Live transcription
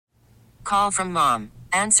call from mom.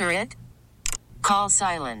 Answer it. Call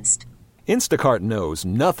silenced. Instacart knows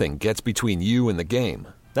nothing gets between you and the game.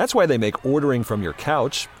 That's why they make ordering from your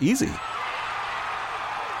couch easy.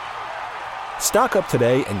 Stock up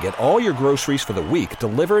today and get all your groceries for the week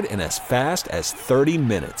delivered in as fast as 30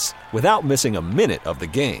 minutes without missing a minute of the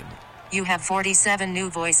game. You have 47 new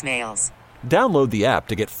voicemails. Download the app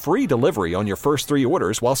to get free delivery on your first 3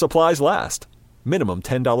 orders while supplies last. Minimum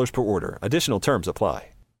 $10 per order. Additional terms apply.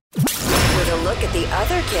 With a look at the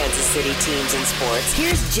other Kansas City teams in sports,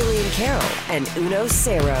 here's Jillian Carroll and Uno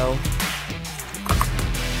Cero.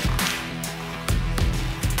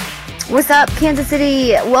 What's up, Kansas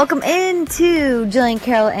City? Welcome into Jillian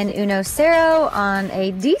Carroll and Uno Cero on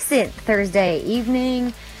a decent Thursday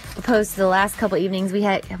evening, opposed to the last couple evenings we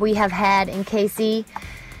have had in KC.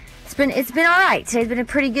 It's been all right. Today's been a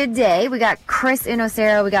pretty good day. We got Chris Uno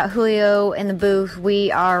Cero, we got Julio in the booth.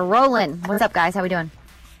 We are rolling. What's up, guys? How we doing?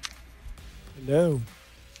 Hello.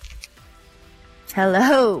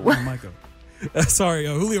 Sorry,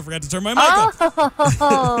 Julio forgot to turn my mic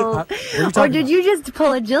up. Or did you just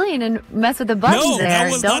pull a Jillian and mess with the buttons no, there?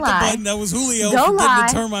 that was Don't not lie. the button. That was Julio Don't forgetting lie.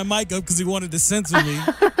 to turn my mic up because he wanted to censor me.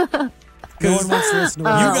 No one wants to listen to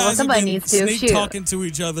you it. guys well, have somebody been needs to. sneak Shoot. talking to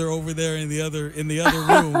each other over there in the other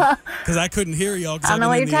room because I couldn't hear y'all because I don't know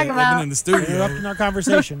what you're talking I've been about. in the Interrupting studio. our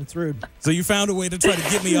conversation. It's rude. So you found a way to try to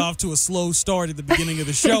get me off to a slow start at the beginning of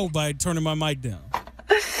the show by turning my mic down.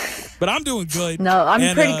 But I'm doing good. No, I'm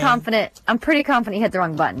And, pretty confident. I'm pretty confident you hit the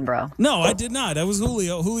wrong button, bro. No, I did not. That was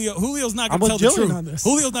Julio. Julio's not going I'm to with tell the Jillian truth. on this.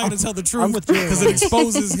 Julio's not going to tell the truth I'm with Jillian because on it this.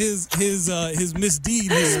 exposes his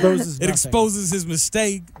misdeed. Exposes It nothing. exposes his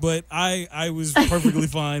mistake. But I was perfectly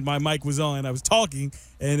fine. My mic was on. I was talking,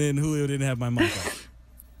 and then Julio didn't have my mic on.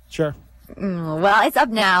 Sure. Well, it's up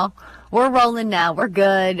now. We're rolling now. We're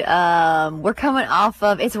good. We're coming off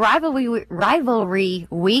of it's rivalry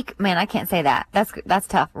week. Man, I can't say that. That's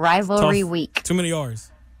tough. Rivalry Tough. week. Too many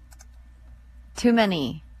R's. Too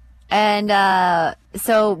many. And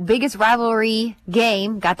so biggest rivalry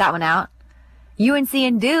game, got that one out. UNC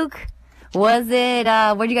and Duke. Was it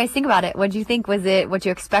what did you guys think about it? What did you think? Was it what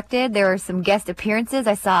you expected? There were some guest appearances.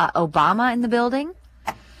 I saw Obama in the building.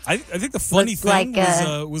 I think the funny Looks thing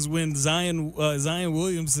like, was when Zion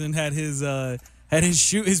Williamson had his PG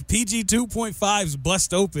 2.5s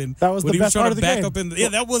bust open. That was when the he was best trying part to of the back game. up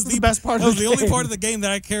in. That was the best part That of was the the only game. part of the game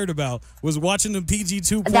that I cared about was watching the PG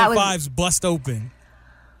 2.5s bust open.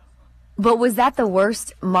 But was that the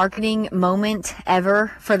worst marketing moment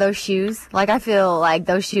ever for those shoes? Like, I feel like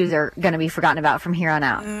those shoes are going to be forgotten about from here on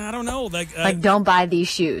out. I don't know. Like, don't buy these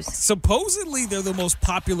shoes. Supposedly they're the most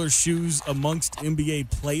popular shoes amongst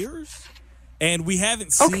NBA players. And we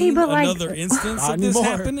haven't seen but like- another instance Not of this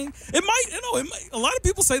anymore. happening. It might. A lot of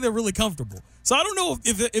people say they're really comfortable. So I don't know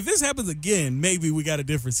if this happens again, maybe we got a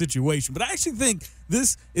different situation. But I actually think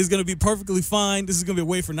this is going to be perfectly fine. This is going to be a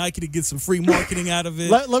way for Nike to get some free marketing out of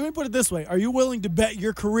it. Let me put it this way. Are you willing to bet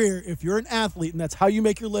your career, if you're an athlete and that's how you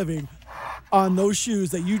make your living, on those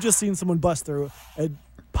shoes that you just seen someone bust through and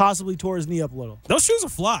possibly tore his knee up a little? Those shoes are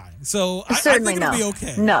fly. So I Certainly think no. it'll be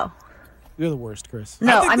okay. No. You're the worst, Chris.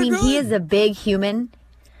 No, think I they're mean, he good. is a big human.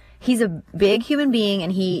 He's a big human being,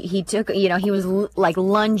 and he took, he was like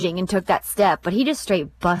lunging and took that step, but he just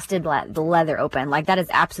straight busted the leather open. Like, that is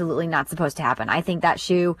absolutely not supposed to happen. I think that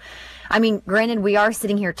shoe, I mean, granted, we are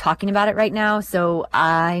sitting here talking about it right now, so,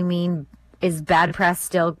 I mean, is bad press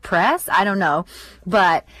still press? I don't know,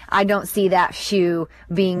 but I don't see that shoe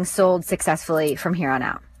being sold successfully from here on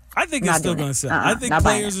out. I think Not it's still doing going it. to sell. Uh-uh, I think not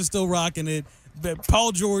buying players it. are still rocking it. But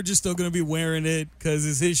Paul George is still going to be wearing it because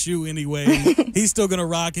it's his shoe anyway. He's still going to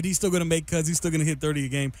rock it. He's still going to make cuts. He's still going to hit 30 a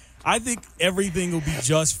game. I think everything will be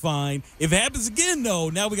just fine. If it happens again, though,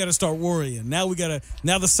 now we got to start worrying. Now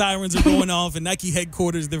the sirens are going off and Nike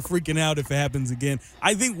headquarters, they're freaking out if it happens again.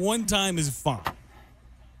 I think one time is fine.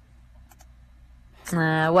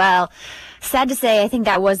 Well, sad to say, I think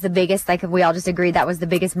that was the biggest, like we all just agreed, that was the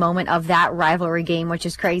biggest moment of that rivalry game, which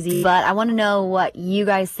is crazy. But I want to know what you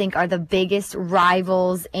guys think are the biggest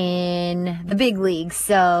rivals in the big leagues.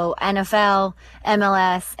 So NFL,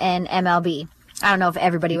 MLS, and MLB. I don't know if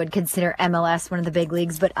everybody would consider MLS one of the big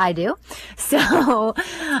leagues, but I do. So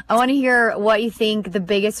I want to hear what you think the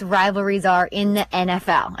biggest rivalries are in the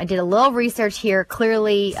NFL. I did a little research here.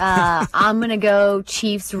 Clearly, I'm going to go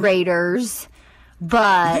Chiefs Raiders.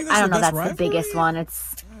 But that's I don't the know. best That's the rivalry? biggest one.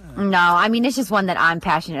 It's just one that I'm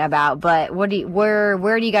passionate about. But where do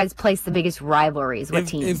you guys place the biggest rivalries? What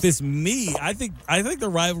teams? If it's me, I think the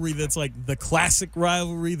rivalry that's like the classic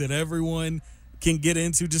rivalry that everyone can get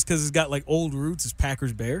into just because it's got like old roots is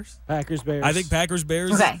Packers Bears. Packers Bears. I think Packers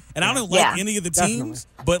Bears. Okay. And I don't like any of the teams,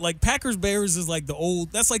 but like Packers Bears is like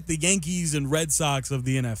that's like the Yankees and Red Sox of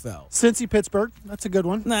the NFL. Cincy Pittsburgh. That's a good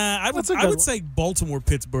one. Nah, I would say Baltimore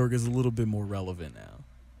Pittsburgh is a little bit more relevant now.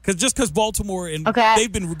 Because Baltimore and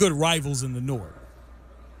they've been good rivals in the North.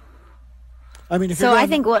 I mean, so I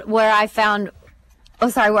think where I found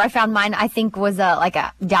mine, I think was like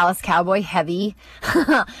a Dallas Cowboy heavy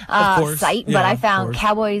site, but I found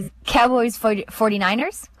Cowboys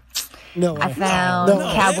 49ers. No, I found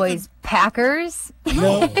Cowboys Packers.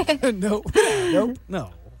 No.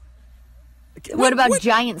 What about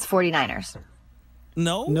Giants 49ers?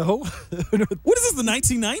 No. What is this, the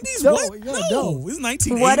 1990s? No, what? yeah, no. It's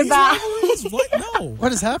 1980s. What about what? No.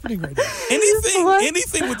 What is happening right now?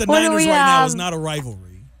 Anything with the Niners right now is not a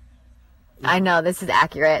rivalry. I know, this is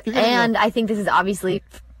accurate. And I think this is obviously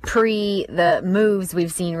pre the moves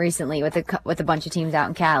we've seen recently with a bunch of teams out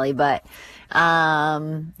in Cali, but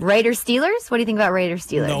Raiders Steelers? What do you think about Raiders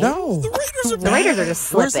Steelers? No. The Raiders are bad. The Raiders are just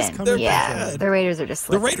slipping. Bad. The Raiders are just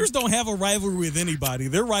slipping. The Raiders don't have a rivalry with anybody.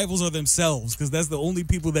 Their rivals are themselves because that's the only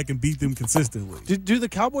people that can beat them consistently. Do the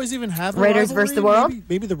Cowboys even have a Raiders rivalry? versus the world?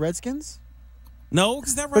 Maybe the Redskins? No,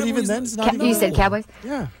 because that rivalry. But even then, it's not even. You said Cowboys?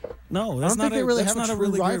 Yeah. No, I don't think they really have not a a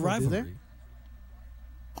really great rivalry, rivalry.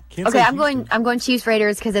 Okay, I'm going to choose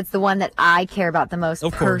Raiders because it's the one that I care about the most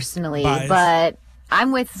personally. Bias. But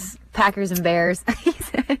I'm with Packers and Bears.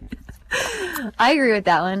 I agree with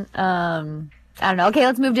that one. I don't know. Okay,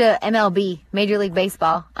 let's move to MLB, Major League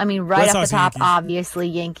Baseball. I mean, right off the top, Yankees. Obviously,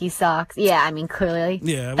 Yankees Sox. Yeah, I mean, clearly.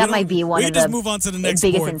 Yeah, that might be one of the just move on to the next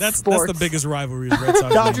biggest sport. in That's sports. the biggest rivalry. Is Red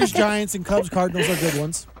Sox. Dodgers, Giants, and Cubs, Cardinals are good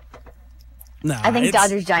ones. Nah, I think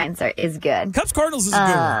Dodgers Giants is good. Cubs Cardinals is a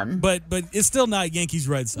good one, but it's still not Yankees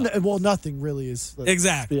Red Sox. Well, nothing really is.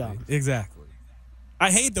 Exactly.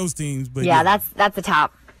 I hate those teams, but yeah, that's the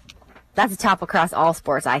top. That's the top across all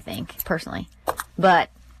sports, I think, personally. But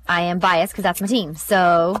I am biased because that's my team.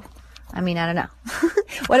 So, I mean, I don't know.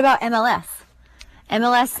 What about MLS?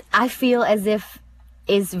 MLS, I feel as if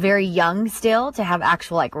is very young still to have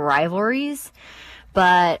actual like rivalries.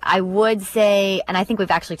 But I would say, and I think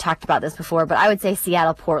we've actually talked about this before, but I would say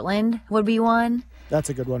Seattle-Portland would be one. That's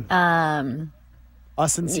a good one.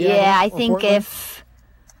 Us in Seattle? Yeah, I think Portland?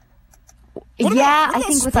 I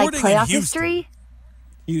think with like playoff history.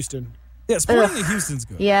 Houston. Yeah, Sporting in Houston's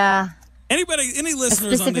good. Yeah. Any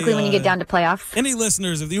listeners specifically when you get down to playoffs? Any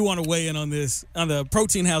listeners, if you want to weigh in on this, on the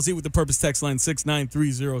Protein House Eat with the Purpose text line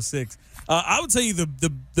 69306, I would tell you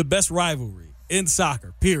the best rivalry in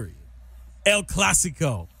soccer, period. El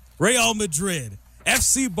Clasico, Real Madrid,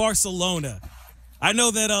 FC Barcelona. I know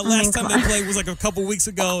that last time they played was like a couple weeks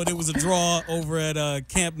ago, and it was a draw over at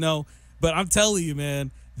Camp Nou. But I'm telling you, man,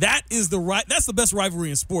 that's the best rivalry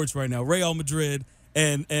in sports right now. Real Madrid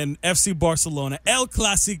and FC Barcelona, El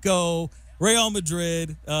Clasico, Real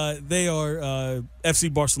Madrid. They are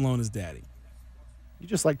FC Barcelona's daddy. You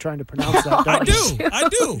just like trying to pronounce that. I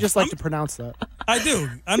do. You just like to pronounce that. I do.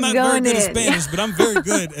 I'm not very good at Spanish, but I'm very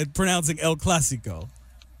good at pronouncing El Clasico.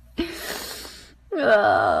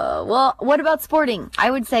 Well, what about Sporting? I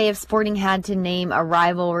would say if Sporting had to name a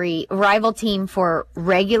rival team for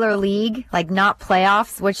regular league, like not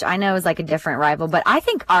playoffs, which I know is like a different rival, but I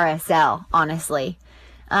think RSL, honestly.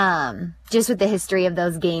 Just with the history of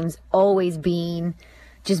those games always being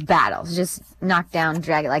just battles, just knock down,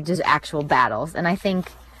 drag it, like just actual battles. And I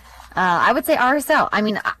think I would say RSL. I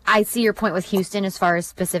mean, I see your point with Houston as far as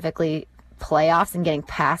specifically playoffs and getting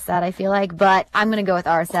past that, I feel like. But I'm going to go with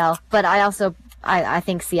RSL. But I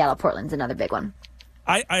think Seattle-Portland's another big one.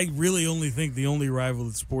 I really only think the only rival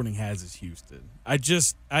that Sporting has is Houston.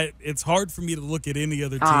 It's hard for me to look at any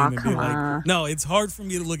other team and be like, no, it's hard for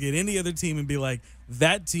me to look at any other team and be like,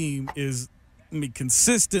 that team is,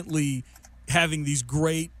 consistently having these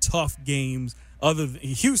great, tough games. Other than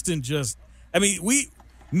Houston,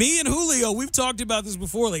 me and Julio, we've talked about this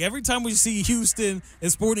before. Like every time we see Houston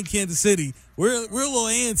and Sporting Kansas City, we're a little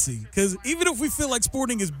antsy because even if we feel like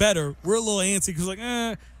Sporting is better, we're a little antsy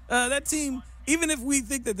because that team. Even if we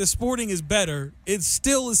think that the Sporting is better, it's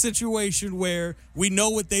still a situation where we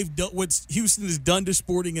know what they've done, what Houston has done to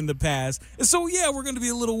Sporting in the past, and so we're going to be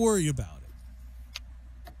a little worried about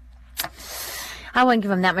it. I wouldn't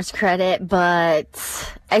give them that much credit, but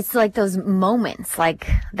it's like those moments, like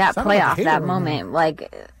that playoff, that moment,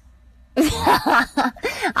 like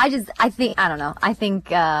I think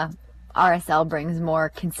RSL brings more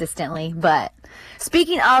consistently. But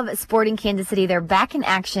speaking of Sporting Kansas City, they're back in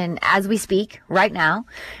action as we speak right now.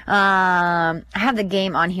 I have the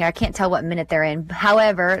game on here. I can't tell what minute they're in.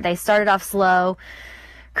 However, they started off slow.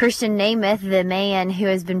 Christian Namath, the man who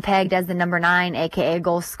has been pegged as the number 9, a.k.a.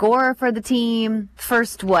 goal scorer for the team.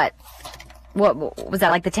 First, what was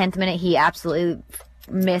that, like the 10th minute? He absolutely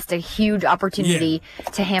missed a huge opportunity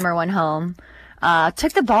to hammer one home.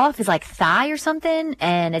 Took the ball off his thigh or something,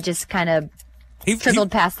 and it just kind of trickled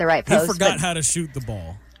past the right post. He forgot how to shoot the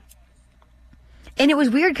ball. And it was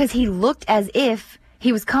weird because he looked as if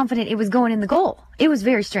he was confident it was going in the goal. It was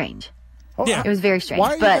very strange. Yeah. It was very strange.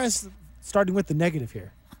 Why are you guys starting with the negative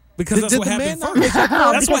here? Because that's what happened first.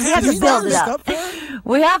 That's what we have to build it up.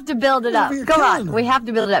 We have to build it up. Come on. We have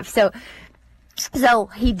to build it up. So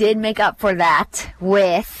he did make up for that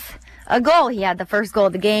with a goal. He had the first goal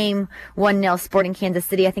of the game, 1-0 Sporting Kansas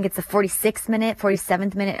City. I think it's the 46th minute,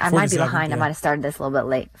 47th minute. I might be behind. Yeah. I might have started this a little bit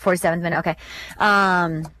late. 47th minute. Okay.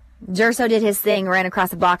 Jerso did his thing, ran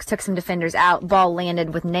across the box, took some defenders out. Ball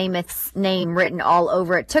landed with Namath's name written all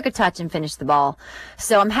over it. Took a touch and finished the ball.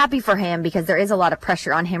 So I'm happy for him because there is a lot of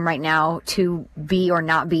pressure on him right now to be or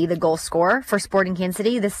not be the goal scorer for Sporting Kansas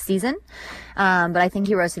City this season. But I think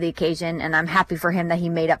he rose to the occasion, and I'm happy for him that he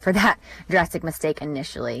made up for that drastic mistake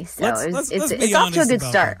initially. So it's off to a good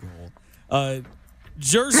start.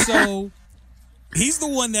 Jerso, he's the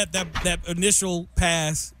one that initial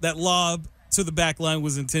pass, that lob to the back line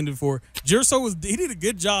was intended for. Jerso he did a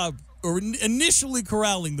good job initially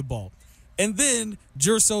corralling the ball. And then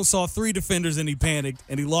Jerso saw 3 defenders and he panicked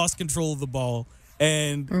and he lost control of the ball.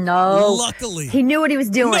 And luckily, he knew what he was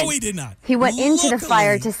doing. No, he did not. He went into the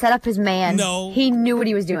fire to set up his man. No, he knew what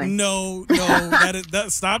he was doing. No.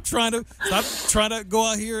 Stop trying to go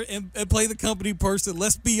out here and play the company person.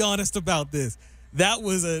 Let's be honest about this. That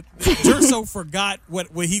was Jerso forgot what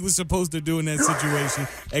he was supposed to do in that situation,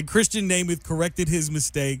 and Christian Namath corrected his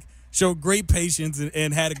mistake, showed great patience,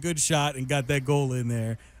 and had a good shot and got that goal in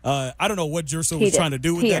there. I don't know what Jerso was trying to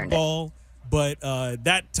do with that ball, but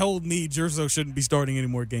that told me Jerso shouldn't be starting any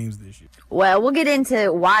more games this year. Well, we'll get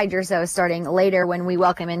into why Jerso is starting later when we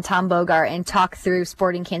welcome in Tom Bogart and talk through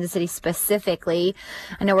Sporting Kansas City specifically.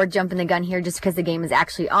 I know we're jumping the gun here just because the game is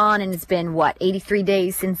actually on, and it's been, 83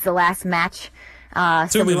 days since the last match.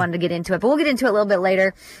 So we wanted to get into it, but we'll get into it a little bit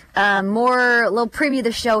later. Little preview of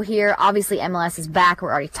the show here. Obviously, MLS is back.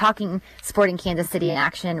 We're already talking Sporting Kansas City in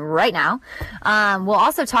action right now. We'll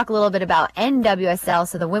also talk a little bit about NWSL.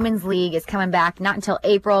 So the Women's League is coming back, not until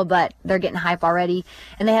April, but they're getting hype already.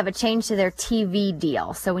 And they have a change to their TV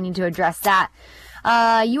deal. So we need to address that.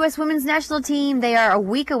 U.S. Women's National Team, they are a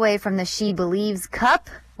week away from the She Believes Cup,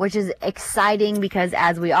 which is exciting because,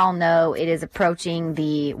 as we all know, it is approaching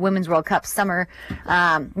the Women's World Cup summer,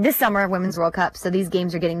 this summer, Women's World Cup. So these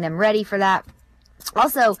games are getting them ready for that.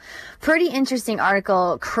 Also, pretty interesting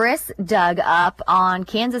article Chris dug up on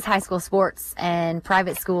Kansas high school sports and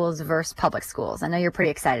private schools versus public schools. I know you're pretty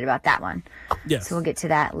excited about that one. Yes. So we'll get to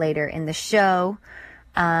that later in the show.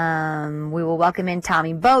 We will welcome in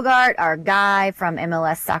Tommy Bogart, our guy from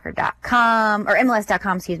MLSsoccer.com, or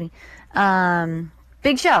MLS.com, excuse me.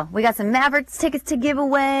 Big show. We got some Mavericks tickets to give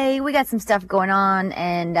away. We got some stuff going on,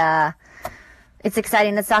 and it's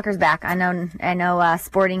exciting that soccer's back. I know.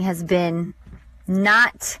 Sporting has been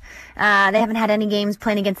not. They haven't had any games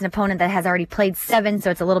playing against an opponent that has already played 7, so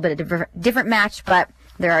it's a little bit of a different match, but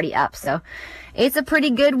they're already up. So it's a pretty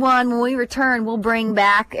good one. When we return, we'll bring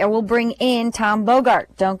in Tom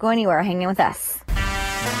Bogart. Don't go anywhere. Hang in with us.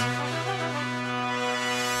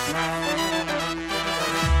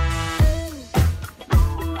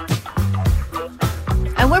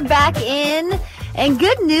 And we're back in, and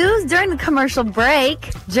good news during the commercial break,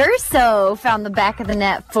 Jerso found the back of the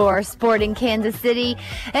net for Sporting Kansas City,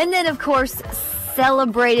 and then of course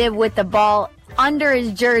celebrated with the ball under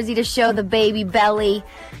his jersey to show the baby belly.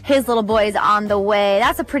 His little boy is on the way.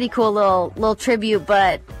 That's a pretty cool little tribute,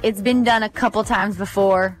 but it's been done a couple times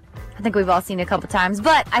before. I think we've all seen it a couple times,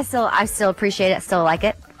 but I still appreciate it, still like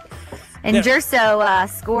it. And yeah. Jerso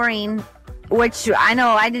scoring, which I know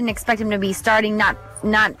I didn't expect him to be starting, not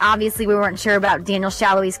obviously we weren't sure about Daniel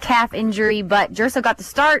Shallowy's calf injury, but Jerso got the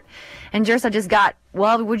start, and Jerso just got,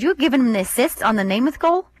 would you have given him the assist on the Namath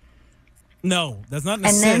goal? No, that's not an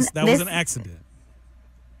assist. That was an accident.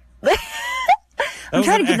 I'm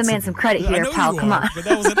trying to give the man some credit here, pal. Come on. But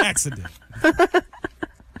that was an accident.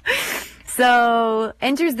 So,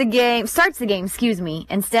 starts the game,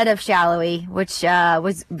 instead of Shallowy, which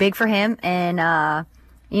was big for him, and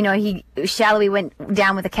Shallowy went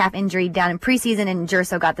down with a calf injury down in preseason, and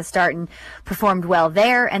Jerso got the start and performed well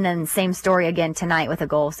there. And then same story again tonight with a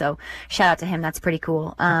goal. So shout out to him. That's pretty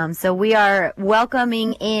cool. So we are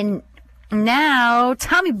welcoming in now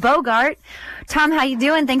Tommy Bogart. Tom, how you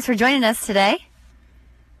doing? Thanks for joining us today.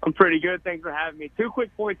 I'm pretty good. Thanks for having me. 2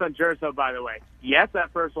 quick points on Jerso, by the way. Yes, that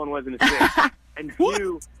first one was an assist. And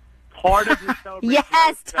two, part of the celebration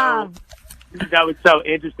Yes, Tom. that was so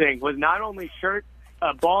interesting was not only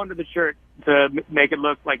ball under the shirt to make it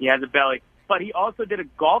look like he has a belly, but he also did a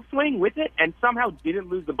golf swing with it and somehow didn't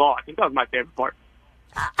lose the ball. I think that was my favorite part.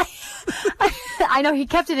 I know he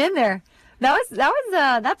kept it in there.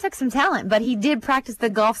 That took some talent, but he did practice the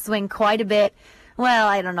golf swing quite a bit. Well,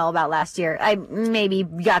 I don't know about last year. I maybe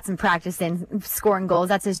got some practice in scoring goals.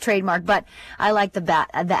 That's his trademark. But I like the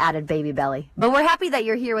added baby belly. But we're happy that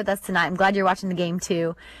you're here with us tonight. I'm glad you're watching the game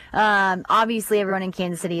too. Obviously, everyone in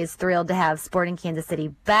Kansas City is thrilled to have Sporting Kansas City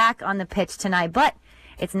back on the pitch tonight. But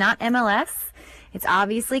it's not MLS. It's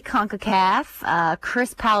obviously CONCACAF.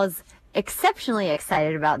 Chris Powell is exceptionally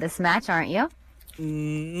excited about this match, aren't you?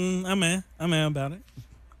 I'm about it.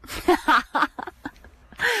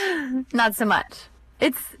 Not so much.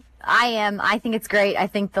 I think it's great. I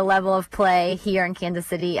think the level of play here in Kansas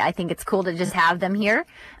City, I think it's cool to just have them here,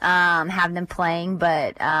 have them playing.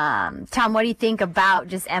 But, Tom, what do you think about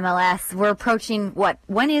just MLS? We're approaching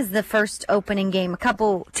when is the first opening game?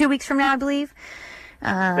 2 weeks from now, I believe.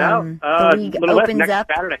 The league opens up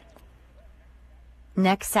Saturday.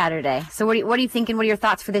 Next Saturday. So what are you thinking? What are your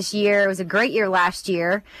thoughts for this year? It was a great year last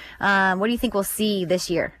year. What do you think we'll see this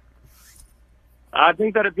year? I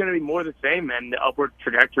think that it's going to be more the same, and the upward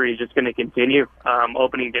trajectory is just going to continue.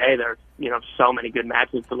 Opening day, there's so many good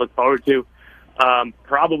matches to look forward to.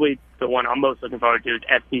 Probably the one I'm most looking forward to is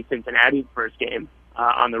FC Cincinnati's first game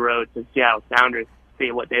on the road to Seattle Sounders,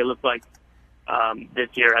 see what they look like this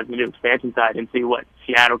year as the new expansion side, and see what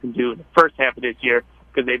Seattle can do in the first half of this year,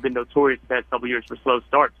 because they've been notorious the past couple years for slow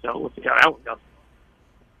starts. So we'll see how that one goes.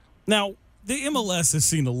 Now, the MLS has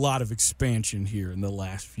seen a lot of expansion here in the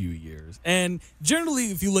last few years. And generally,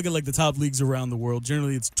 if you look at like the top leagues around the world,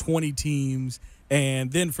 generally it's 20 teams.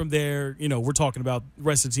 And then from there, we're talking about the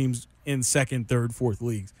rest of the teams in second, third, fourth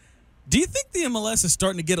leagues. Do you think the MLS is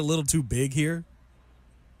starting to get a little too big here?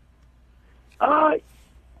 I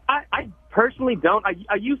personally don't.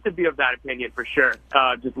 I used to be of that opinion for sure,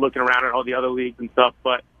 just looking around at all the other leagues and stuff.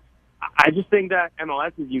 But I just think that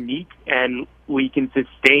MLS is unique and we can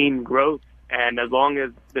sustain growth. And as long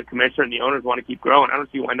as the commissioner and the owners want to keep growing, I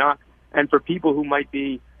don't see why not. And for people who might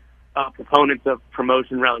be proponents of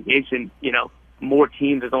promotion relegation, more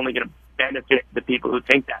teams is only going to benefit the people who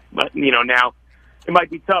think that. But, now it might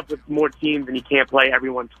be tough with more teams and you can't play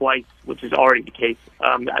everyone twice, which is already the case.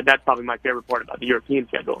 That's probably my favorite part about the European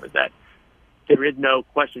schedule, is that there is no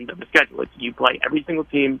questions of the schedule. It's you play every single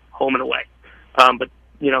team home and away. But,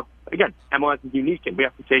 again, MLS is unique and we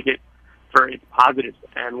have to take it for its positives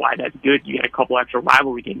and why that's good. You get a couple extra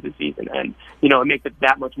rivalry games this season, and it makes it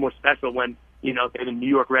that much more special when say the New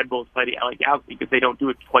York Red Bulls play the LA Galaxy, because they don't do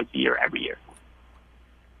it twice a year every year.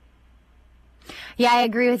 Yeah, I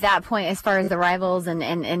agree with that point as far as the rivals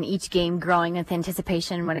and each game growing with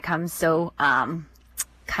anticipation when it comes so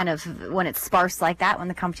kind of when it's sparse like that, when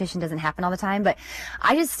the competition doesn't happen all the time. But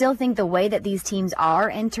I just still think the way that these teams are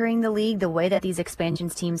entering the league, the way that these expansion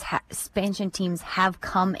teams have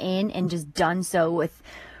come in and just done so with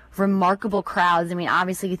remarkable crowds. I mean,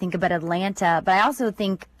 obviously you think about Atlanta, but I also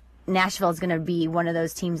think Nashville is going to be one of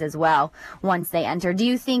those teams as well once they enter. Do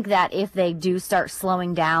you think that if they do start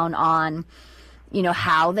slowing down on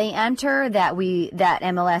how they enter, that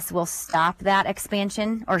MLS will stop that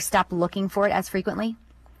expansion or stop looking for it as frequently?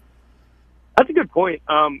 That's a good point.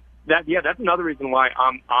 That's another reason why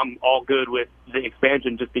I'm all good with the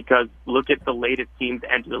expansion, just because look at the latest teams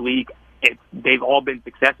to enter the league. They've all been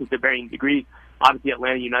successes to varying degrees. Obviously,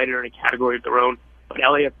 Atlanta United are in a category of their own, but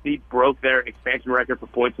LAFC broke their expansion record for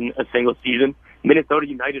points in a single season. Minnesota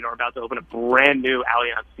United are about to open a brand new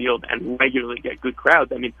Allianz Field and regularly get good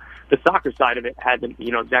crowds. I mean, the soccer side of it hasn't,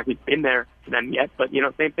 exactly been there for them yet. But,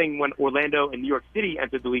 same thing when Orlando and New York City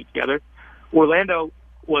entered the league together. Orlando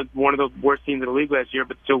was one of the worst teams in the league last year,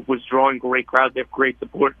 but still was drawing great crowds. They have great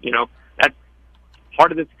support. That's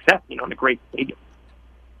part of the success, in a great stadium.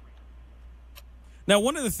 Now,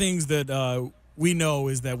 one of the things that we know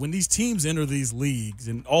is that when these teams enter these leagues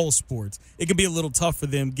in all sports, it can be a little tough for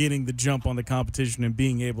them getting the jump on the competition and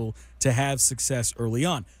being able to have success early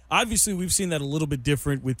on. Obviously, we've seen that a little bit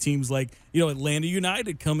different with teams like, Atlanta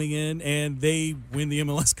United coming in and they win the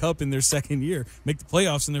MLS Cup in their second year, make the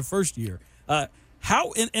playoffs in their first year. But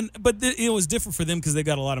it was different for them because they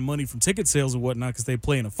got a lot of money from ticket sales and whatnot because they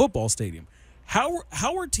play in a football stadium. How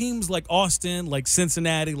are teams like Austin, like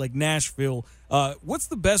Cincinnati, like Nashville, what's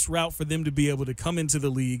the best route for them to be able to come into the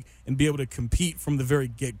league and be able to compete from the very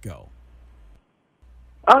get-go?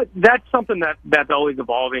 That's something that's always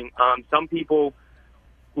evolving. Some people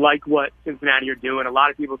like what Cincinnati are doing. A lot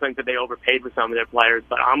of people think that they overpaid with some of their players,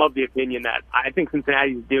 but I'm of the opinion that I think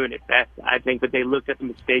Cincinnati is doing it best. I think that they looked at the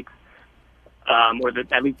mistakes,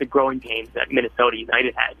 at least the growing pains that Minnesota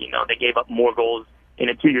United had. They gave up more goals in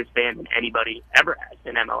a 2-year span than anybody ever has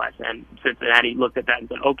in MLS. And Cincinnati looked at that and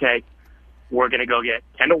said, okay, we're going to go get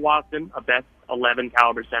Kendall Waston, a best 11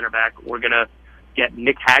 caliber center back. We're going to get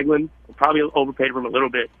Nick Hagelin. We probably overpaid for him a little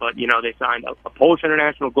bit, but, they signed a Polish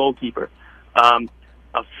international goalkeeper,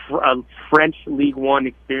 a French League One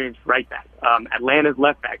experienced right back, Atlanta's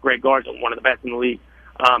left back, Greg Garza, one of the best in the league,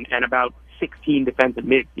 and about 16 defensive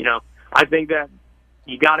mids. I think that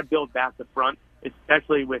you got to build back the front,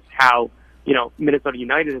 especially with how, Minnesota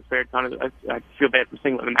United has fared. I feel bad for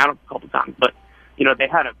singling them out a couple times, but, they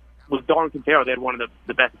had with Darwin Quintero, they had one of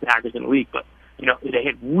the best attackers in the league, but, they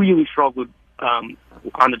had really struggled on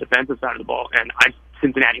the defensive side of the ball, and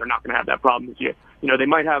Cincinnati are not going to have that problem this year. They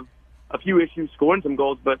might have a few issues scoring some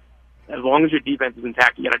goals, but as long as your defense is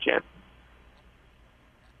intact, you got a chance.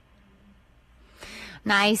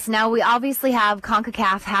 Nice. Now, we obviously have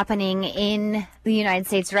CONCACAF happening in the United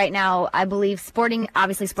States right now. I believe Sporting's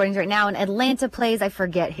right now, and Atlanta plays, I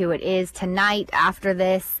forget who it is, tonight after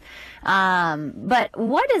this. But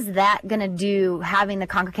what is that going to do, having the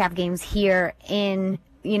CONCACAF games here on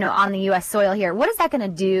the U.S. soil here? What is that going to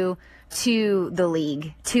do to the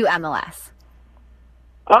league, to MLS?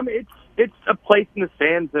 It's a place in the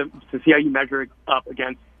stands to see how you measure up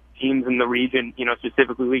against teams in the region,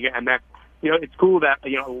 specifically Liga MX. It's cool that,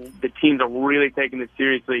 the teams are really taking this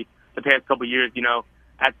seriously the past couple of years.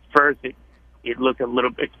 At first it looked a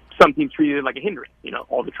little bit, some teams treated it like a hindrance,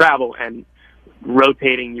 all the travel and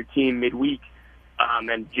rotating your team midweek,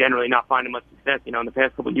 and generally not finding much success. In the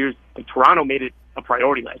past couple of years, like Toronto made it a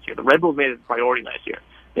priority last year. The Red Bulls made it a priority last year.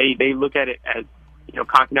 They look at it as,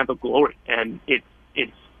 continental glory, and it's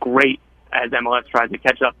great as MLS tries to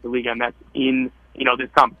catch up to Liga MX in, this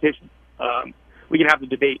competition. We can have the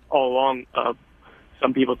debate all along of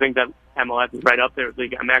some people think that MLS is right up there with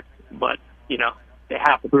Liga MX, but, they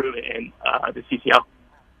have to prove it in the CCL.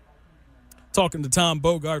 Talking to Tom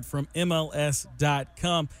Bogart from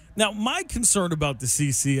MLS.com. Now, my concern about the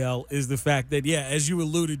CCL is the fact that, as you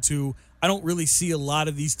alluded to, I don't really see a lot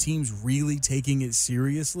of these teams really taking it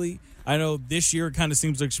seriously. I know this year it kind of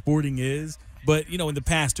seems like Sporting is, but, in the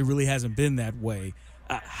past it really hasn't been that way.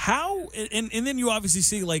 And then you obviously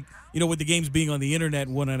see, with the games being on the internet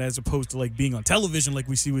and whatnot, as opposed to, being on television like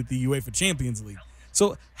we see with the UEFA Champions League.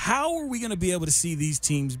 So how are we going to be able to see these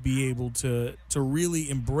teams be able to really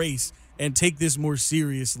embrace and take this more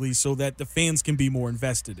seriously so that the fans can be more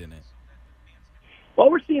invested in it? Well,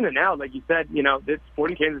 we're seeing it now. Like you said, this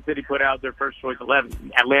Sporting Kansas City put out their first choice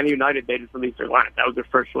 11. Atlanta United, they just released their lineup. That was their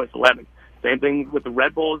first choice 11. Same thing with the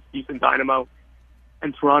Red Bulls, Houston Dynamo,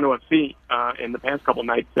 and Toronto FC in the past couple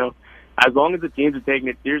nights. So as long as the teams are taking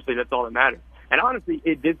it seriously, that's all that matters. And honestly,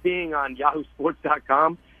 this being on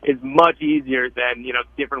YahooSports.com is much easier than,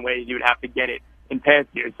 different ways you would have to get it in past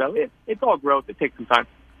years. So it's all growth. It takes some time.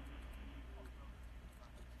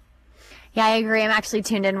 Yeah, I agree. I'm actually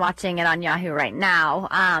tuned in watching it on Yahoo right now.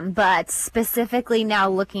 But specifically now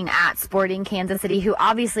looking at Sporting Kansas City, who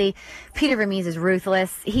obviously Peter Vermes is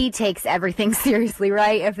ruthless. He takes everything seriously,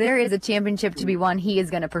 right? If there is a championship to be won, he is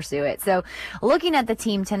going to pursue it. So looking at the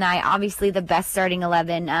team tonight, obviously the best starting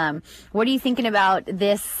 11. What are you thinking about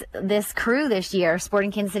this crew this year?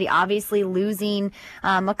 Sporting Kansas City obviously losing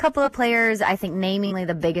a couple of players. I think namingly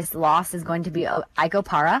the biggest loss is going to be Iko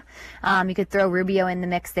Para. You could throw Rubio in the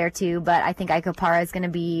mix there too, but I think Iko Para is going to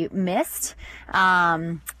be missed.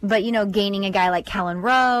 But, gaining a guy like Kellen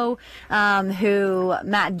Rowe, who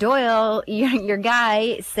Matt Doyle, your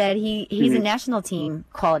guy, said he's a national team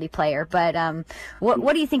quality player. But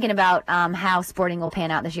what are you thinking about how Sporting will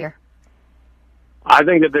pan out this year? I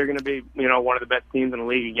think that they're going to be, one of the best teams in the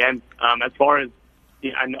league again. As far as,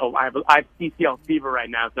 I know I have CCL fever right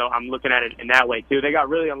now, so I'm looking at it in that way too. They got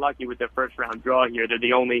really unlucky with their first round draw here. They're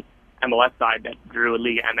the only MLS side that drew a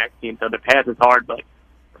Liga MX team, so the path is hard, but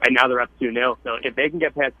right now they're up 2-0. So if they can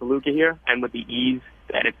get past Toluca here, and with the ease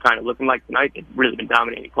that it's kind of looking like tonight, they've really been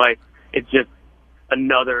dominating play. It's just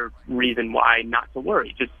another reason why not to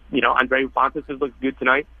worry. Just, Andreu Fontes has looked good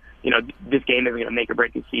tonight. This game isn't going to make or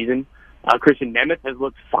break his season. Christian Nemeth has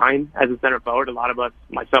looked fine as a center forward. A lot of us,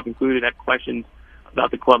 myself included, had questions about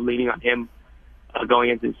the club leaning on him going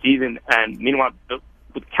into the season. And meanwhile,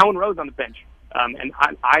 with Kellen Rowe's on the bench, and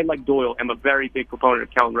I, like Doyle, am a very big proponent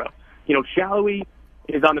of Kellen Rowe. Shallowy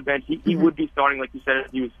is on the bench. He would be starting, like you said,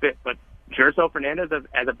 if he was fit. But Gerso Fernandez,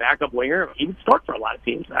 as a backup winger, he would start for a lot of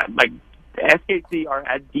teams. The SKC are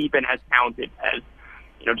as deep and as talented as,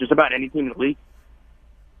 just about any team in the league.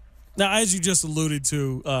 Now, as you just alluded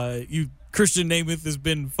to, Christian Namath has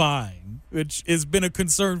been fine, which has been a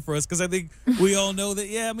concern for us because I think we all know that.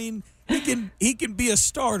 Yeah, I mean, he can be a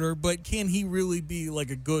starter, but can he really be like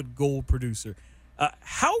a good goal producer?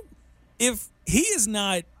 If he is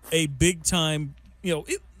not a big time,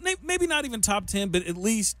 maybe not even top 10, but at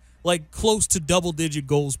least like close to double-digit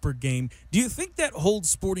goals per game. Do you think that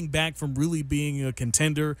holds Sporting back from really being a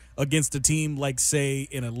contender against a team like, say,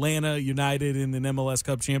 in Atlanta United in an MLS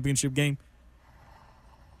Cup championship game?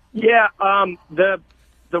 Yeah,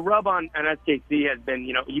 the rub on SKC has been,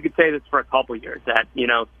 you could say this for a couple of years, that,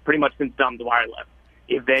 pretty much since Dom Dwyer left.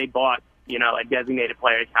 If they bought, a designated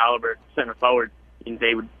player caliber center forward,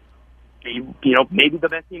 they would be, maybe the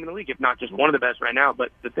best team in the league, if not just one of the best right now.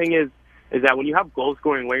 But the thing is that when you have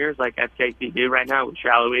goal-scoring wingers like SKC do right now with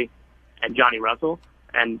Shalhoub and Johnny Russell,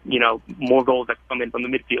 and, more goals that come in from the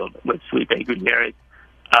midfield with Felipe Gutierrez,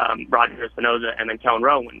 Roger Espinoza, and then Kellen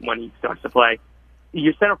Rowe when he starts to play,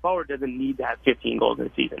 your center forward doesn't need to have 15 goals in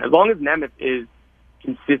a season. As long as Nemeth is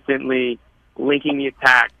consistently linking the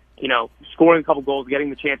attack, scoring a couple goals, getting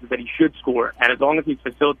the chances that he should score, and as long as he's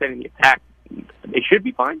facilitating the attack, they should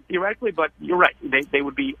be fine, theoretically, but you're right. They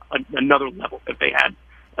would be another level if they had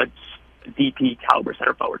a DP caliber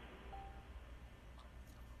center forward.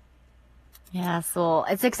 Yeah, so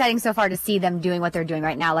it's exciting so far to see them doing what they're doing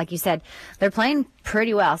right now. Like you said, they're playing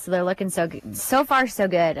pretty well, so they're looking so good. So far, so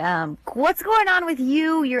good. What's going on with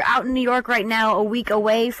you? You're out in New York right now, a week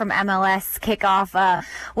away from MLS kickoff.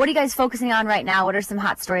 What are you guys focusing on right now? What are some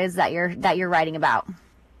hot stories that you're writing about?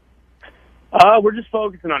 We're just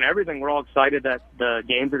focusing on everything. We're all excited that the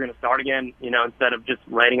games are going to start again, instead of just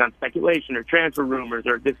writing on speculation or transfer rumors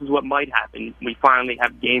or this is what might happen. We finally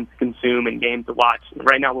have games to consume and games to watch.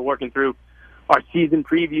 Right now we're working through our season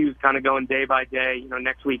previews, kind of going day by day.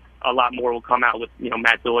 Next week a lot more will come out with,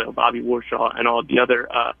 Matt Doyle, Bobby Warshaw, and all the other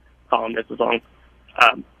columnists on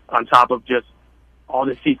top of just all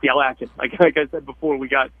the CCL action. Like I said before, we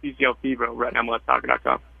got CCL fever over at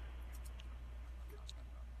MLSsoccer.com.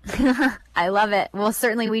 I love it. Well,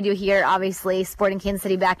 certainly we do here. Obviously, Sporting Kansas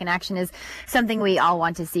City back in action is something we all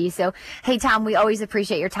want to see. So, hey, Tom, we always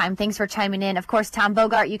appreciate your time. Thanks for chiming in. Of course, Tom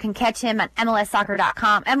Bogart, you can catch him at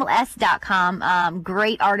MLSsoccer.com, MLS.com.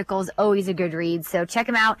 Great articles, always a good read. So check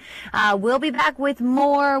him out. We'll be back with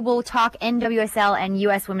more. We'll talk NWSL and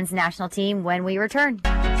U.S. Women's National Team when we return.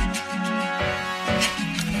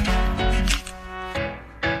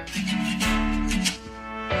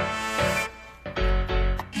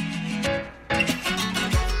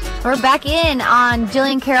 We're back in on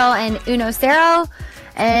Jillian Carroll and Uno Cero.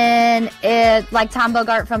 And like Tom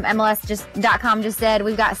Bogart from MLS.com just said,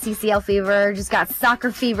 we've got CCL fever, just got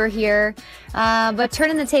soccer fever here. But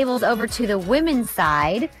turning the tables over to the women's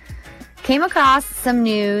side, came across some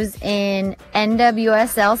news in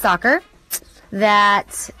NWSL soccer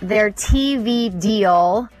that their TV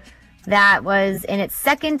deal that was in its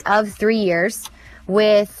second of 3 years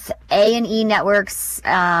with A&E Networks,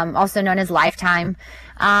 also known as Lifetime,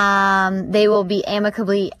 they will be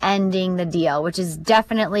amicably ending the deal, which is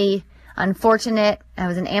definitely unfortunate. It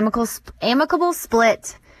was an amicable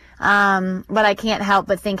split, but I can't help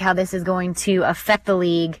but think how this is going to affect the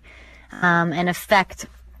league and affect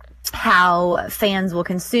how fans will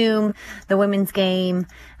consume the women's game.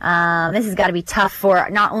 This has got to be tough for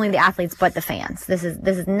not only the athletes but the fans. This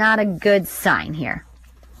is not a good sign here.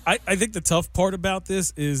 I think the tough part about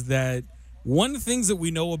this is that one of the things that we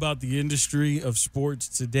know about the industry of sports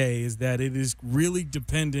today is that it is really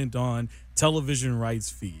dependent on television rights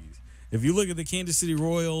fees. If you look at the Kansas City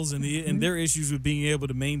Royals and their issues with being able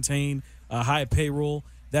to maintain a high payroll,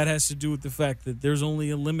 that has to do with the fact that there's only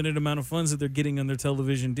a limited amount of funds that they're getting on their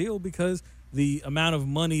television deal because the amount of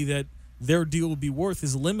money that their deal will be worth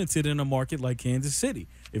is limited in a market like Kansas City.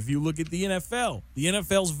 If you look at the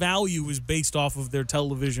NFL's value is based off of their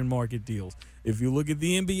television market deals. If you look at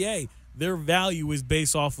the NBA, their value is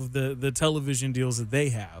based off of the television deals that they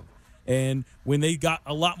have. And when they got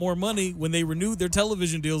a lot more money, when they renewed their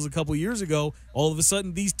television deals a couple years ago, all of a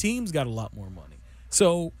sudden these teams got a lot more money.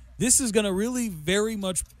 So this is going to really very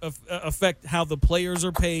much affect how the players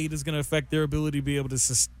are paid. It's going to affect their ability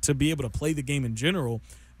to be able to play the game in general,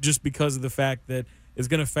 just because of the fact that it's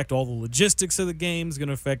going to affect all the logistics of the game. It's going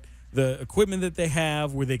to affect the equipment that they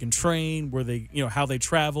have, where they can train, where they, how they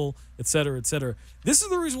travel, et cetera, et cetera. This is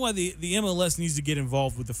the reason why the MLS needs to get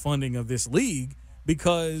involved with the funding of this league,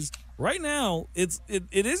 because right now it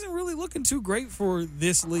isn't really looking too great for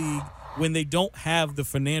this league when they don't have the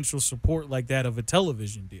financial support like that of a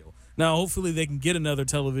television deal. Now, hopefully they can get another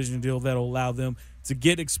television deal that'll allow them to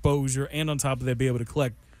get exposure and on top of that be able to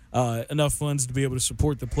collect enough funds to be able to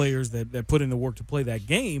support the players that put in the work to play that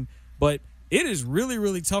game. But it is really,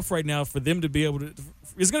 really tough right now for them to be able to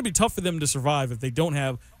 – it's going to be tough for them to survive if they don't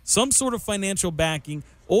have some sort of financial backing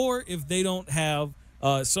or if they don't have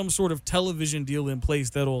some sort of television deal in place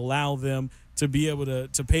that will allow them to be able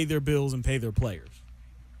to pay their bills and pay their players.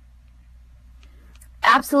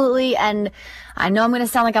 Absolutely. And I know I'm going to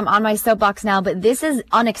sound like I'm on my soapbox now, but this is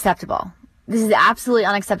unacceptable. This is absolutely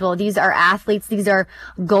unacceptable. These are athletes. These are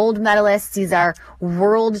gold medalists. These are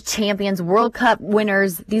world champions, World Cup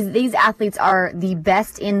winners. These athletes are the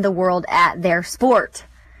best in the world at their sport.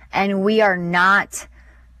 And we are not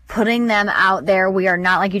putting them out there. We are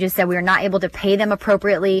not, like you just said, we are not able to pay them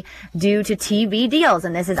appropriately due to TV deals.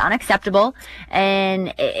 And this is unacceptable.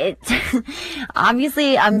 And it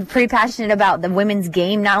obviously, I'm pretty passionate about the women's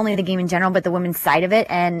game, not only the game in general, but the women's side of it.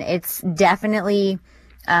 And it's definitely,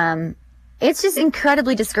 it's just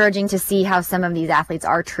incredibly discouraging to see how some of these athletes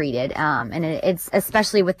are treated. And it's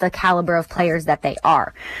especially with the caliber of players that they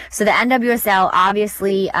are. So the NWSL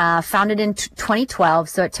obviously, founded in 2012.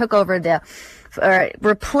 So it took over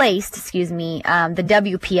replaced the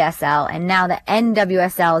WPSL, and now the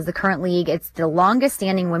NWSL is the current league. It's the longest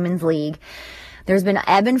standing women's league. There's been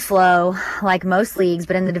ebb and flow like most leagues,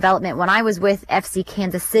 but in the development, when I was with FC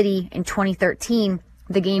Kansas City in 2013,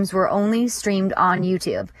 the games were only streamed on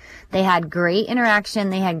YouTube. They had great interaction.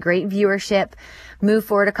 They had great viewership. Move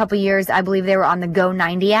forward a couple years, I believe they were on the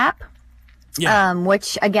Go90 app. Yeah.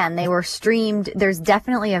 Which again, they were streamed. There's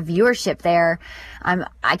definitely a viewership there.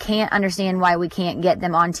 I can't understand why we can't get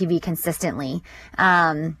them on TV consistently.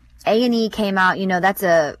 A&E came out,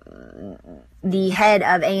 the head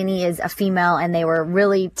of A&E is a female, and they were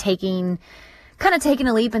really taking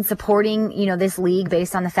a leap and supporting, this league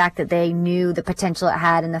based on the fact that they knew the potential it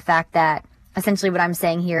had, and the fact that essentially what I'm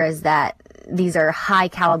saying here is that these are high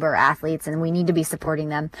caliber athletes and we need to be supporting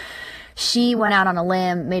them. She went out on a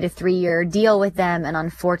limb, made a 3-year deal with them, and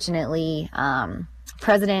unfortunately,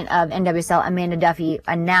 president of NWSL, Amanda Duffy,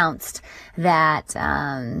 announced that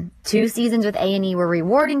 2 seasons with A&E were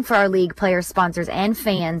rewarding for our league players, sponsors, and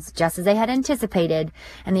fans, just as they had anticipated,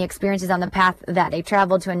 and the experiences on the path that they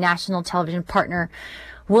traveled to a national television partner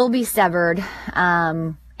will be severed.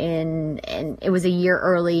 And it was a year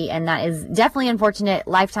early, and that is definitely unfortunate.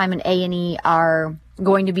 Lifetime and A&E are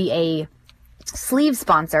going to be a sleeve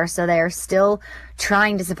sponsor, so they are still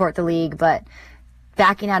trying to support the league, but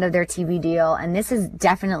backing out of their TV deal. And this is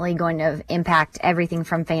definitely going to impact everything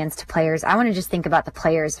from fans to players. I want to just think about the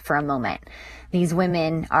players for a moment. These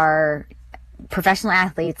women are professional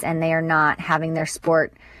athletes, and they are not having their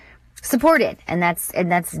sport supported, and that's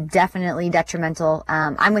definitely detrimental.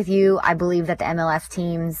 I'm with you. I believe that the MLS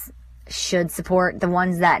teams should support the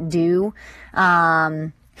ones that do.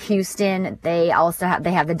 Houston, they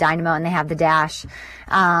have the Dynamo and they have the Dash.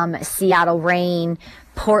 Seattle Reign,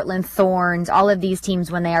 Portland Thorns, all of these teams,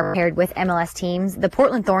 when they are paired with MLS teams. The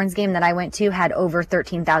Portland Thorns game that I went to had over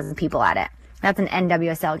 13,000 people at it. That's an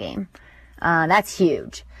NWSL game. That's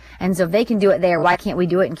huge. And so if they can do it there, why can't we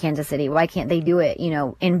do it in Kansas City? Why can't they do it,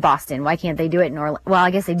 in Boston? Why can't they do it in Well,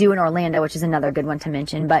 I guess they do in Orlando, which is another good one to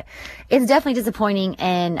mention. But it's definitely disappointing.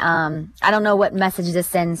 And I don't know what message this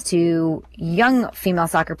sends to young female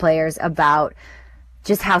soccer players about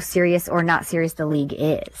just how serious or not serious the league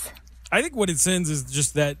is. I think what it sends is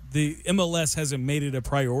just that the MLS hasn't made it a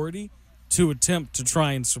priority to attempt to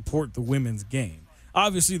try and support the women's game.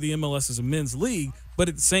 Obviously, the MLS is a men's league, but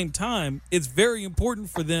at the same time, it's very important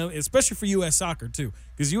for them, especially for U.S. Soccer, too,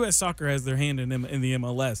 because U.S. Soccer has their hand in the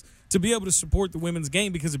MLS, to be able to support the women's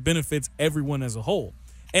game because it benefits everyone as a whole.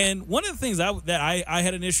 And one of the things that I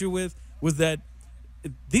had an issue with was that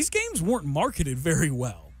these games weren't marketed very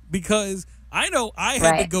well, because I know I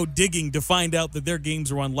had to go digging to find out that their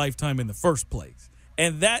games were on Lifetime in the first place.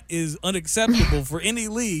 And that is unacceptable for any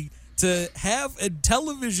league to have a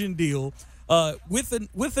television deal with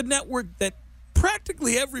a network that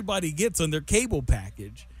practically everybody gets on their cable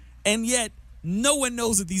package, and yet no one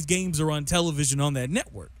knows that these games are on television on that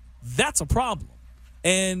network. That's a problem.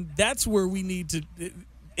 And that's where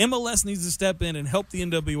MLS needs to step in and help the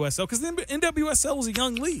NWSL, because the NWSL is a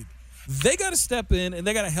young league. They got to step in, and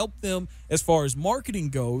they got to help them as far as marketing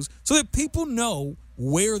goes, so that people know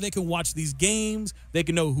where they can watch these games, they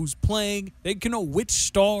can know who's playing, they can know which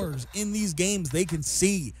stars in these games they can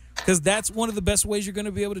see, because that's one of the best ways you're going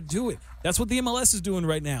to be able to do it. That's what the MLS is doing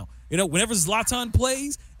right now. Whenever Zlatan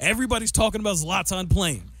plays, everybody's talking about Zlatan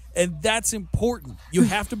playing, and that's important. You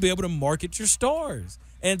have to be able to market your stars,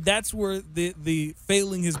 and that's where the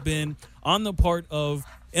failing has been on the part of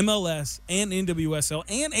MLS and NWSL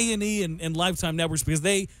and A&E and Lifetime Networks, because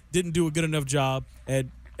they didn't do a good enough job at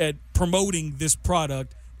promoting this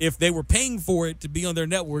product if they were paying for it to be on their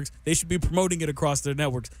networks, they should be promoting it across their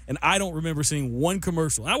networks. And I don't remember seeing one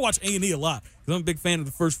commercial. And I watch A&E a lot because I'm a big fan of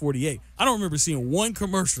the First 48. I don't remember seeing one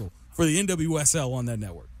commercial for the NWSL on that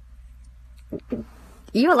network.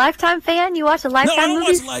 You a Lifetime fan? You watch a Lifetime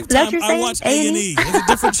movies? No, I don't watch Lifetime. I watch A&E. It's a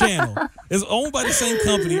different channel. It's owned by the same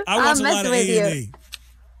company. I watch a lot of A&E.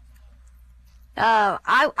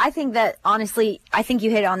 I think that, honestly, I think you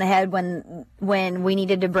hit it on the head when we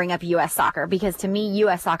needed to bring up U.S. soccer, because to me,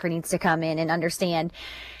 U.S. soccer needs to come in and understand.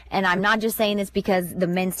 And I'm not just saying this because the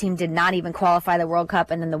men's team did not even qualify the World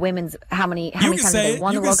Cup, and then the women's, how many times they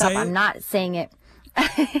won the World Cup. I'm not saying it.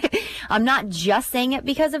 I'm not just saying it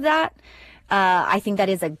because of that. I think that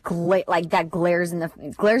is that glares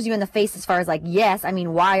you in the face as far as like, yes, I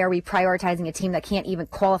mean, why are we prioritizing a team that can't even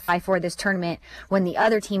qualify for this tournament when the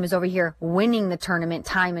other team is over here winning the tournament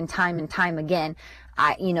time and time and time again?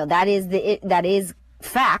 That is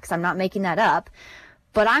facts. I'm not making that up,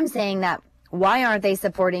 but I'm saying that why aren't they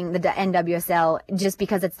supporting the NWSL just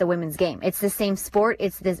because it's the women's game? It's the same sport.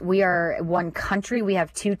 It's this. We are one country. We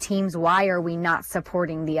have two teams. Why are we not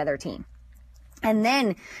supporting the other team? And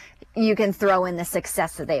then you can throw in the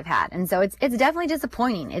success that they've had. And so it's definitely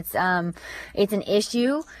disappointing. It's an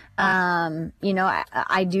issue.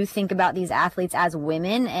 I do think about these athletes as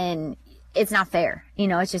women, and it's not fair.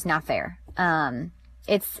 It's just not fair.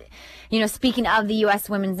 It's, speaking of the U.S.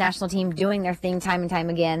 women's national team doing their thing time and time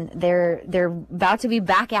again, they're about to be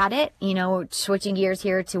back at it, switching gears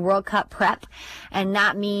here to World Cup prep. And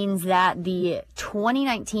that means that the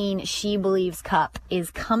 2019 She Believes Cup is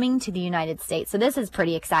coming to the United States. So this is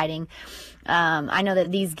pretty exciting. I know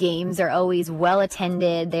that these games are always well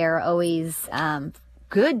attended. They're always,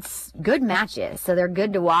 good matches. So they're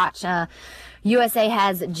good to watch. USA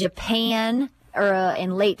has Japan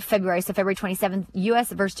in late February, so February 27th, U.S.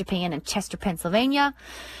 versus Japan in Chester, Pennsylvania.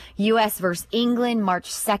 U.S. versus England, March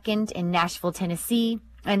 2nd in Nashville, Tennessee.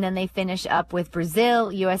 And then they finish up with Brazil,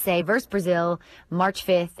 USA versus Brazil, March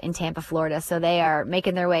 5th in Tampa, Florida. So they are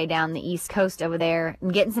making their way down the East Coast over there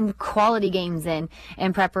and getting some quality games in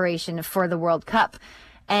preparation for the World Cup.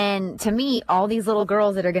 And to me, all these little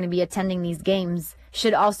girls that are going to be attending these games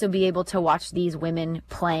should also be able to watch these women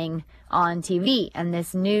playing on TV. And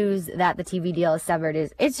this news that the TV deal is severed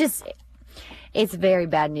it's very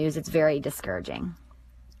bad news. It's very discouraging.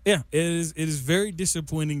 Yeah, it is very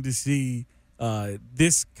disappointing to see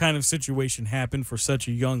this kind of situation happen for such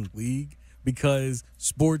a young league, because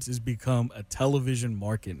sports has become a television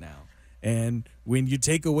market now. And when you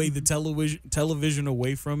take away the television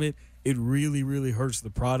away from it, it really, really hurts the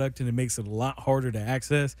product, and it makes it a lot harder to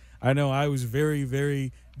access. I know I was very,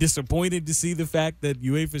 very disappointed to see the fact that the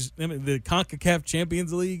CONCACAF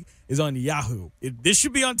Champions League is on Yahoo. This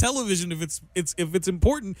should be on television. If it's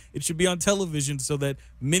important, it should be on television so that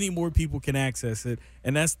many more people can access it.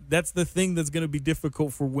 And that's the thing that's going to be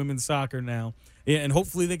difficult for women's soccer now. And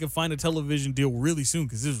hopefully they can find a television deal really soon,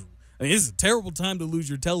 because this is a terrible time to lose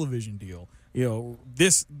your television deal.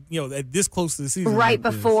 This close to the season. Right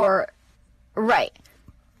before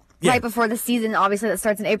the season, obviously, that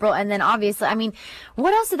starts in April. And then obviously, I mean,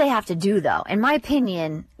 what else do they have to do, though? In my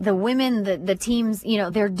opinion, the women, the teams,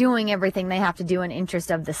 they're doing everything they have to do in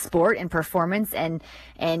interest of the sport and performance and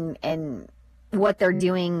what they're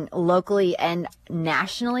doing locally and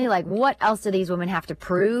nationally. Like, what else do these women have to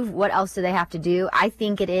prove? What else do they have to do? I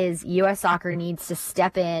think it is U.S. Soccer needs to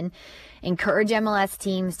step in, encourage MLS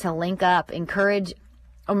teams to link up,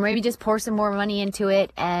 or maybe just pour some more money into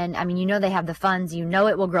it. And I mean, they have the funds, it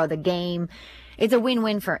will grow the game. It's a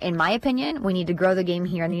win-win in my opinion. We need to grow the game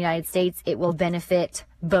here in the United States. It will benefit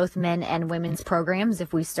both men and women's programs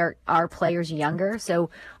if we start our players younger. So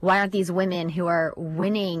why aren't these women who are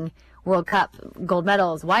winning World Cup gold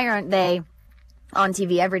medals, why aren't they on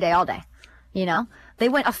TV every day, all day? They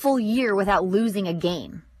went a full year without losing a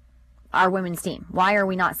game. Our women's team. Why are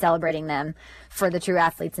we not celebrating them for the true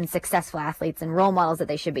athletes and successful athletes and role models that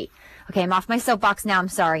they should be? Okay, I'm off my soapbox now. I'm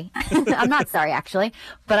sorry. I'm not sorry, actually,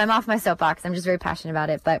 but I'm off my soapbox. I'm just very passionate about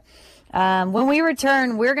it. But when we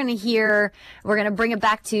return, we're going to bring it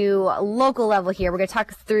back to local level here. We're going to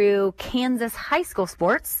talk through Kansas high school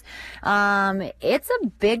sports. It's a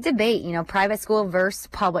big debate, private school versus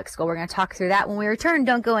public school. We're going to talk through that when we return.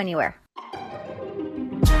 Don't go anywhere.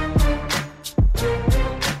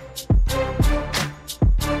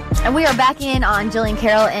 And we are back in on Jillian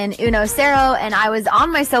Carroll and Uno Cero, and I was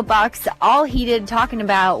on my soapbox all heated talking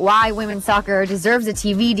about why women's soccer deserves a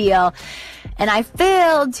TV deal. And I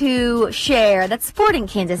failed to share that Sporting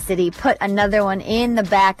Kansas City put another one in the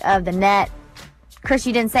back of the net. Chris,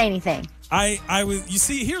 you didn't say anything. I was. You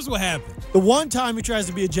see, here's what happened. The one time he tries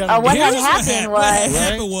to be a gentleman. What Here's had happened what was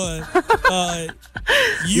happened was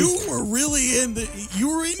you were really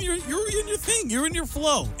you were in your thing. You're in your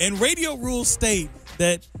flow. And radio rules state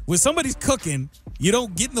that when somebody's cooking, you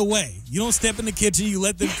don't get in the way. You don't step in the kitchen. You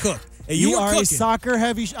let them cook. And you We were are cooking. a soccer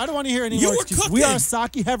heavy. I don't want to hear any You more were excuses. cooking. We are a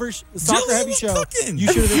soccer heavy was show. cooking.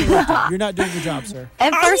 You should have interrupted. You're not doing your job, sir.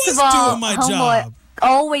 And I first was of all, doing my homeboy job.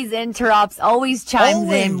 always interrupts, always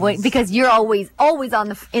chimes in because you're always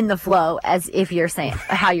in the flow as if you're saying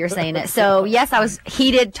how you're saying it. So yes, I was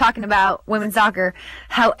heated talking about women's soccer.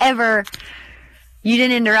 However, you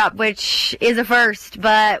didn't interrupt, which is a first,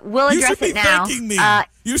 but we'll address it now. You should be thanking me.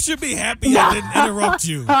 You should be happy I didn't interrupt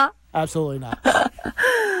you. Absolutely not.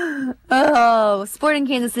 Oh, Sporting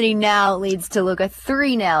Kansas City now leads Toluca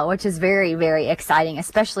 3-0, which is very, very exciting,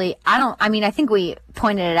 especially, I think we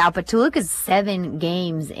pointed it out, but Toluca's 7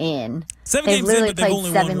 games in. 7 games in, but they've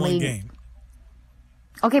only won 1 game.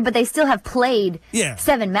 Okay, but they still have played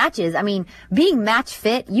 7 matches. I mean, being match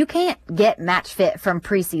fit, you can't get match fit from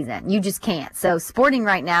preseason. You just can't. So Sporting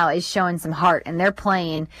right now is showing some heart, and they're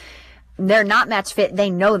playing. They're not match fit.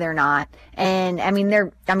 They know they're not. And,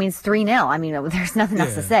 it's 3-0. I mean, there's nothing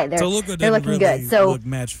else to say. They're looking really good. So look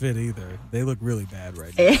match fit either. They look really bad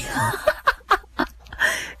right now.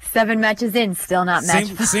 7 matches in, still not match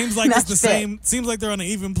fit. Seems like it's the same. Seems like they're on an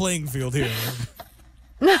even playing field here.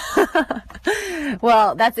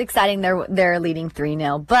 Well, that's exciting. They're leading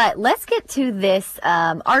 3-0. But let's get to this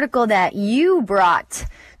article that you brought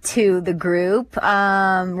to the group,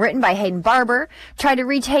 written by Hayden Barber. Tried to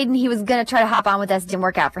reach Hayden. He was going to try to hop on with us. Didn't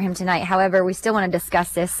work out for him tonight. However, we still want to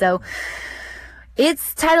discuss this. So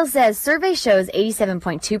its title says, survey shows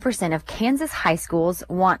 87.2% of Kansas high schools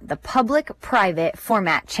want the public-private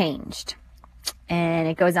format changed. And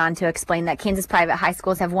it goes on to explain that Kansas private high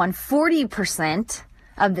schools have won 40%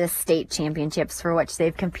 of the state championships for which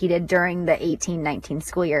they've competed during the 18-19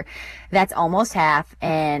 school year. That's almost half.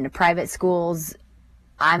 And private schools,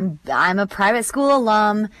 I'm a private school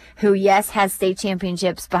alum who, yes, has state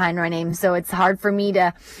championships behind my name, so it's hard for me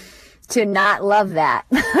to not love that.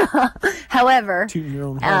 However,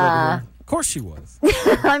 of course she was.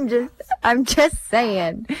 I'm just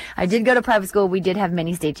saying. I did go to private school. We did have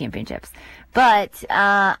many state championships, but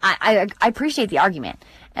I appreciate the argument.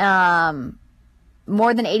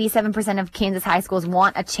 More than 87% of Kansas high schools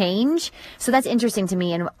want a change. So that's interesting to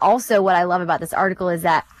me. And also what I love about this article is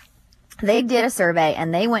that they did a survey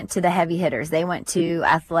and they went to the heavy hitters. They went to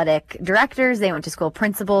athletic directors. They went to school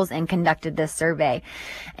principals and conducted this survey.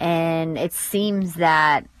 And it seems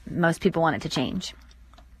that most people want it to change.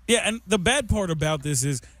 Yeah, and the bad part about this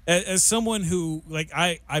is, as someone who,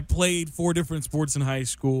 I played 4 different sports in high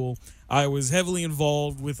school. I was heavily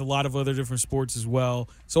involved with a lot of other different sports as well.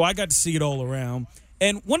 So I got to see it all around.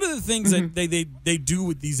 And one of the things that they do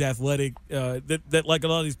with these athletic, that like a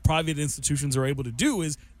lot of these private institutions are able to do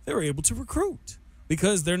is they're able to recruit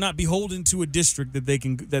because they're not beholden to a district that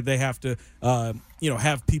they have to,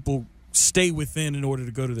 have people stay within in order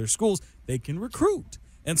to go to their schools. They can recruit.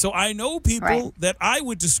 And so I know people that I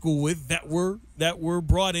went to school with that were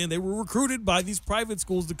brought in. They were recruited by these private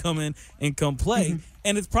schools to come in and come play.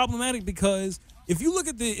 And it's problematic because if you look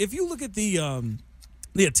at the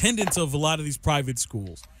attendance of a lot of these private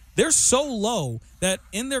schools, they're so low that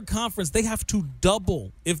in their conference they have to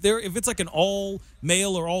double. If it's like an all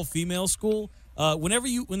male or all female school,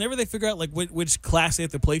 whenever they figure out which class they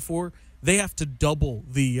have to play for, they have to double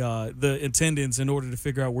the attendance in order to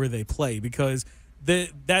figure out where they play because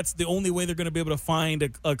that's the only way they're going to be able to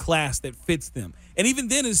find a class that fits them. And even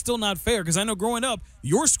then, it's still not fair because I know growing up,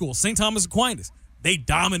 your school, St. Thomas Aquinas, they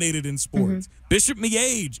dominated in sports. Bishop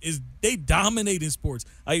Miege they dominate in sports.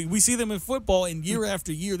 We see them in football, and year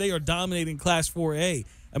after year, they are dominating Class 4A.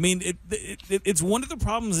 I mean, it's one of the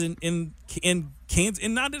problems in Kansas,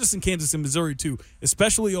 and not just in Kansas, in Missouri too,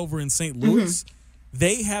 especially over in St. Louis.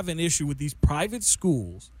 They have an issue with these private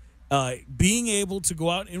schools being able to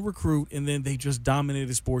go out and recruit, and then they just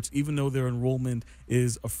dominated sports, even though their enrollment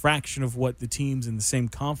is a fraction of what the teams in the same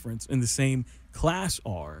conference, in the same class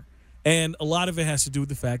are. And a lot of it has to do with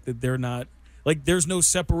the fact that they're not, there's no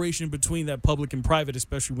separation between that public and private,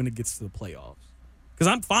 especially when it gets to the playoffs. Because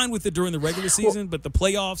I'm fine with it during the regular season, but the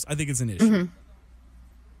playoffs, I think it's an issue.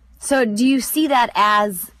 So do you see that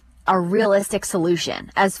as a realistic solution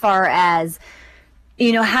as far as,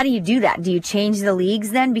 how do you do that? Do you change the leagues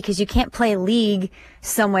then? Because you can't play a league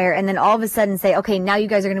somewhere and then all of a sudden say, okay, now you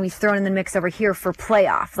guys are going to be thrown in the mix over here for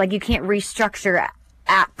playoffs. You can't restructure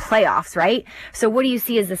at playoffs, right? So what do you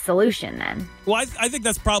see as the solution then? Well, I think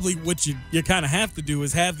that's probably what you kind of have to do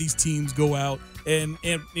is have these teams go out and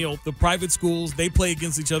the private schools, they play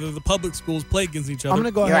against each other. The public schools play against each other. I'm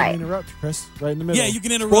going to go ahead and interrupt you, Chris, right in the middle. Yeah, you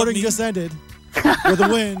can interrupt Sporting me. just ended with a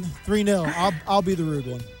win, 3-0. I'll be the rude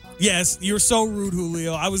one. Yes, you're so rude,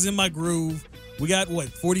 Julio. I was in my groove. We got,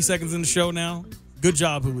 40 seconds in the show now? Good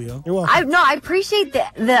job, Julio. You're welcome. I appreciate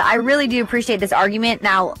I really do appreciate this argument.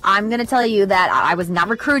 Now, I'm going to tell you that I was not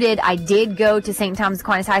recruited. I did go to St. Thomas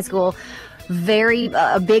Aquinas High School.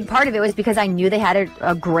 A big part of it was because I knew they had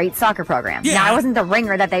a great soccer program. Yeah. Now, I wasn't the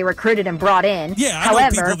ringer that they recruited and brought in. Yeah, I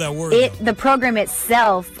However, know people that were. The program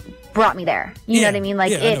itself brought me there. You know what I mean?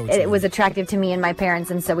 Like, it was attractive to me and my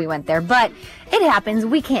parents, and so we went there. But it happens.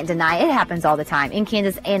 We can't deny it. It happens all the time in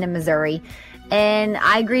Kansas and in Missouri. And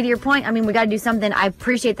I agree to your point. I mean, we got to do something. I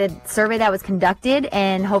appreciate the survey that was conducted,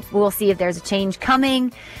 and hope we'll see if there's a change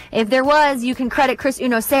coming. If there was, you can credit Chris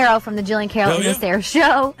Unocero from the Jillian Carroll Unocero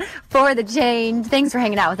Show for the change. Thanks for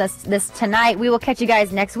hanging out with us this tonight. We will catch you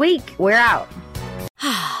guys next week. We're out.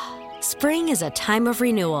 Spring is a time of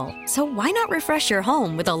renewal, so why not refresh your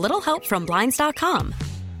home with a little help from Blinds.com?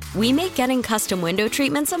 We make getting custom window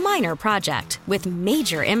treatments a minor project with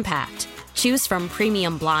major impact. Choose from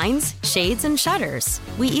premium blinds, shades, and shutters.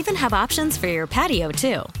 We even have options for your patio,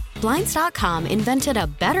 too. Blinds.com invented a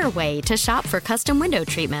better way to shop for custom window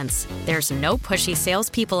treatments. There's no pushy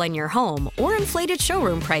salespeople in your home or inflated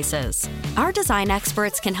showroom prices. Our design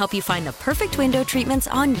experts can help you find the perfect window treatments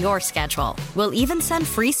on your schedule. We'll even send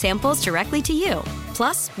free samples directly to you.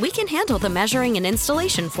 Plus, we can handle the measuring and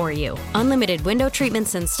installation for you. Unlimited window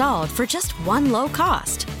treatments installed for just one low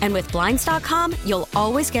cost. And with Blinds.com, you'll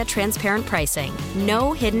always get transparent pricing.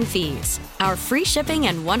 No hidden fees. Our free shipping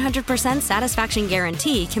and 100% satisfaction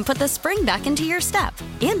guarantee can put the spring back into your step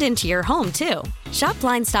and into your home, too. Shop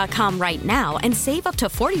Blinds.com right now and save up to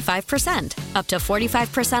 45%. Up to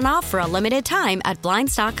 45% off for a limited time at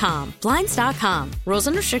Blinds.com. Blinds.com. Rules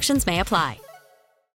and restrictions may apply.